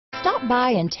Stop by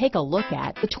and take a look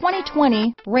at the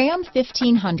 2020 Ram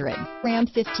 1500. Ram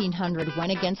 1500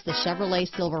 went against the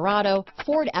Chevrolet Silverado,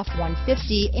 Ford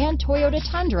F-150, and Toyota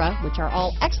Tundra, which are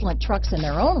all excellent trucks in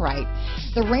their own right.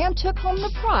 The Ram took home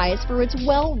the prize for its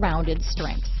well-rounded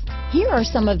strengths. Here are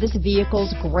some of this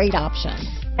vehicle's great options: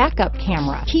 backup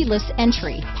camera, keyless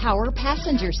entry, power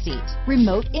passenger seat,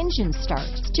 remote engine start,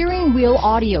 steering wheel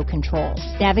audio controls,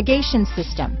 navigation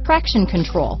system, traction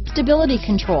control, stability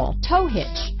control, tow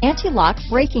hitch, anti-lock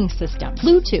braking system,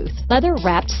 Bluetooth,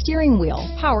 leather-wrapped steering wheel,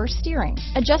 power steering,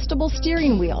 adjustable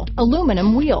steering wheel,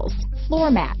 aluminum wheels, floor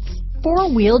mats,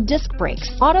 four-wheel disc brakes,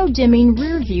 auto-dimming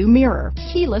rear-view mirror,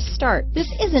 keyless start. This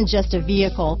isn't just a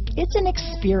vehicle, it's an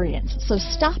experience. So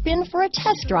stop in for a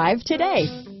test drive today.